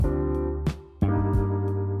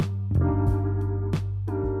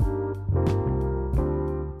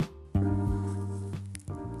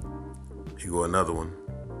go another one.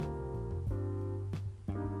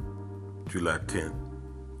 July 10th,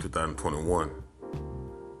 2021.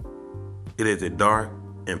 It is a dark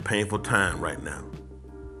and painful time right now.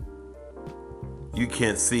 You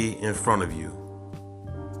can't see in front of you.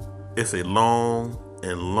 It's a long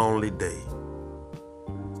and lonely day.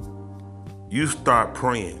 You start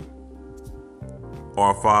praying,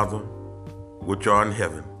 Our Father, which art in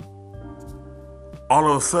heaven. All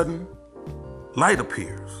of a sudden, light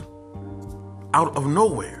appears out of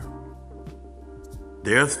nowhere.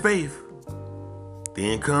 There's faith.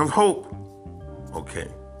 Then comes hope. Okay.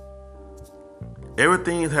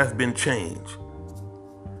 Everything has been changed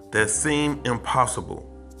that seemed impossible.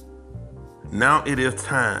 Now it is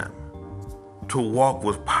time to walk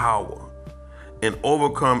with power and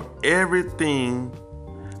overcome everything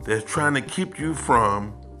that's trying to keep you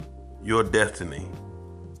from your destiny.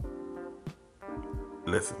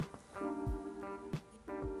 Listen.